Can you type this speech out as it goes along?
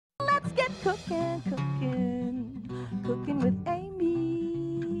Cooking with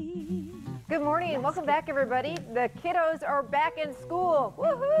Amy. Good morning and welcome back, everybody. The kiddos are back in school.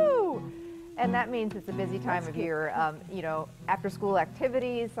 Woohoo! And that means it's a busy time of year. You know, after school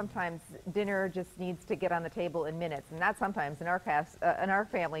activities, sometimes dinner just needs to get on the table in minutes, and not sometimes in our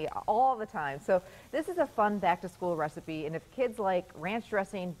family, all the time. So this is a fun back to school recipe, and if kids like ranch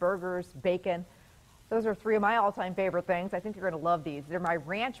dressing, burgers, bacon, those are three of my all-time favorite things. I think you're going to love these. They're my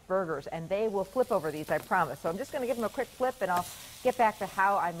ranch burgers, and they will flip over these, I promise. So I'm just going to give them a quick flip, and I'll get back to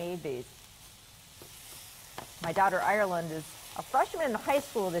how I made these. My daughter Ireland is a freshman in high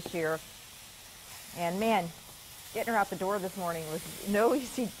school this year, and man, getting her out the door this morning was no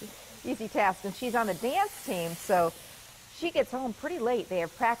easy task. And she's on the dance team, so she gets home pretty late. They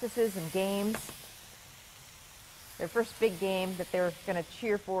have practices and games. Their first big game that they're going to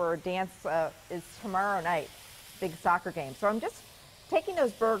cheer for or dance is tomorrow night, big soccer game. So I'm just taking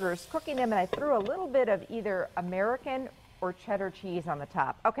those burgers, cooking them, and I threw a little bit of either American or cheddar cheese on the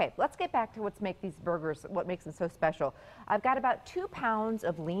top. Okay, let's get back to what makes these burgers them so special. I've got about 2 pounds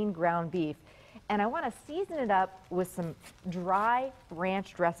of lean ground beef, and I want to season it up with some dry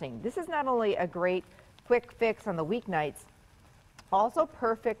ranch dressing. This is not only a great quick fix on the weeknights, also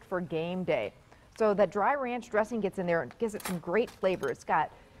perfect for game day. So the dry ranch dressing gets in there and gives it some great flavor. It's got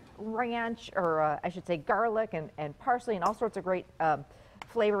ranch, or I should say garlic and parsley and all sorts of great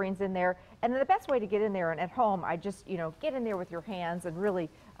flavorings in there. And then the best way to get in there, and at home, I just, get in there with your hands and really,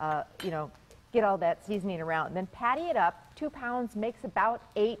 get all that seasoning around. And then patty it up. 2 pounds makes about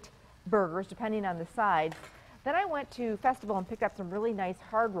 8 burgers, depending on the size. Then I went to Festival and picked up some really nice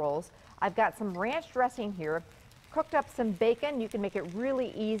hard rolls. I've got some ranch dressing here. Cooked up some bacon. You can make it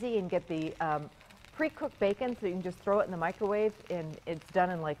really easy and get the pre-cooked bacon, so you can just throw it in the microwave and it's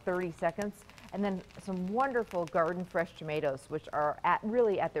done in like 30 seconds. And then some wonderful garden fresh tomatoes, which are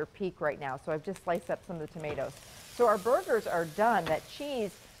really at their peak right now. So I've just sliced up some of the tomatoes. So our burgers are done. That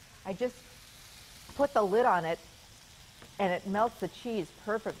cheese, I just put the lid on it and it melts the cheese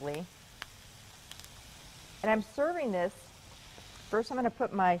perfectly. And I'm serving this. First I'm going to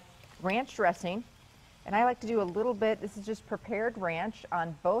put my ranch dressing. And I like to do a little bit, this is just prepared ranch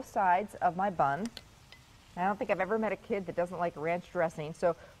on both sides of my bun. I don't think I've ever met a kid that doesn't like ranch dressing.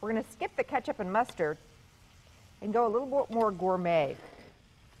 So we're going to skip the ketchup and mustard and go a little bit more gourmet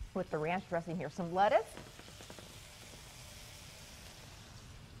with the ranch dressing here. Some lettuce.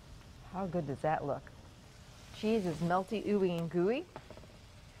 How good does that look? Cheese is melty, ooey, and gooey.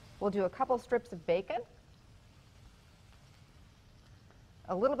 We'll do a couple strips of bacon.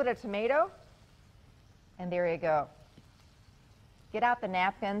 A little bit of tomato. And there you go. Get out the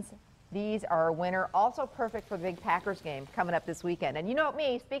napkins. These are a winner. Also perfect for the big Packers game coming up this weekend. And you know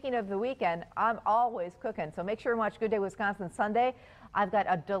me, speaking of the weekend, I'm always cooking. So make sure and watch Good Day Wisconsin Sunday. I've got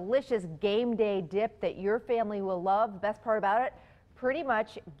a delicious game day dip that your family will love. The best part about it, pretty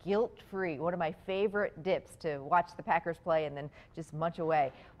much guilt-free. One of my favorite dips to watch the Packers play and then just munch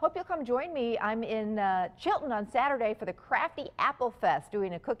away. Hope you'll come join me. I'm in Chilton on Saturday for the Crafty Apple Fest,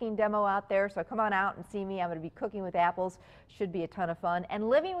 doing a cooking demo out there. So come on out and see me. I'm going to be cooking with apples. Should be a ton of fun. And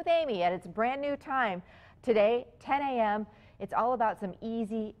Living with Amy at its brand new time today, 10 a.m. It's all about some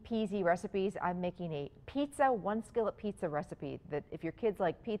easy peasy recipes. I'm making a pizza, 1 skillet pizza recipe that if your kids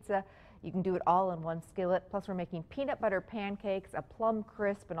like pizza, you can do it all in 1 skillet. Plus we're making peanut butter pancakes, a plum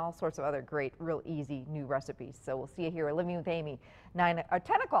crisp, and all sorts of other great, real easy new recipes. So we'll see you here at Living with Amy, 10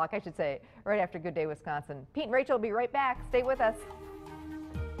 o'clock, I should say, right after Good Day Wisconsin. Pete and Rachel will be right back. Stay with us.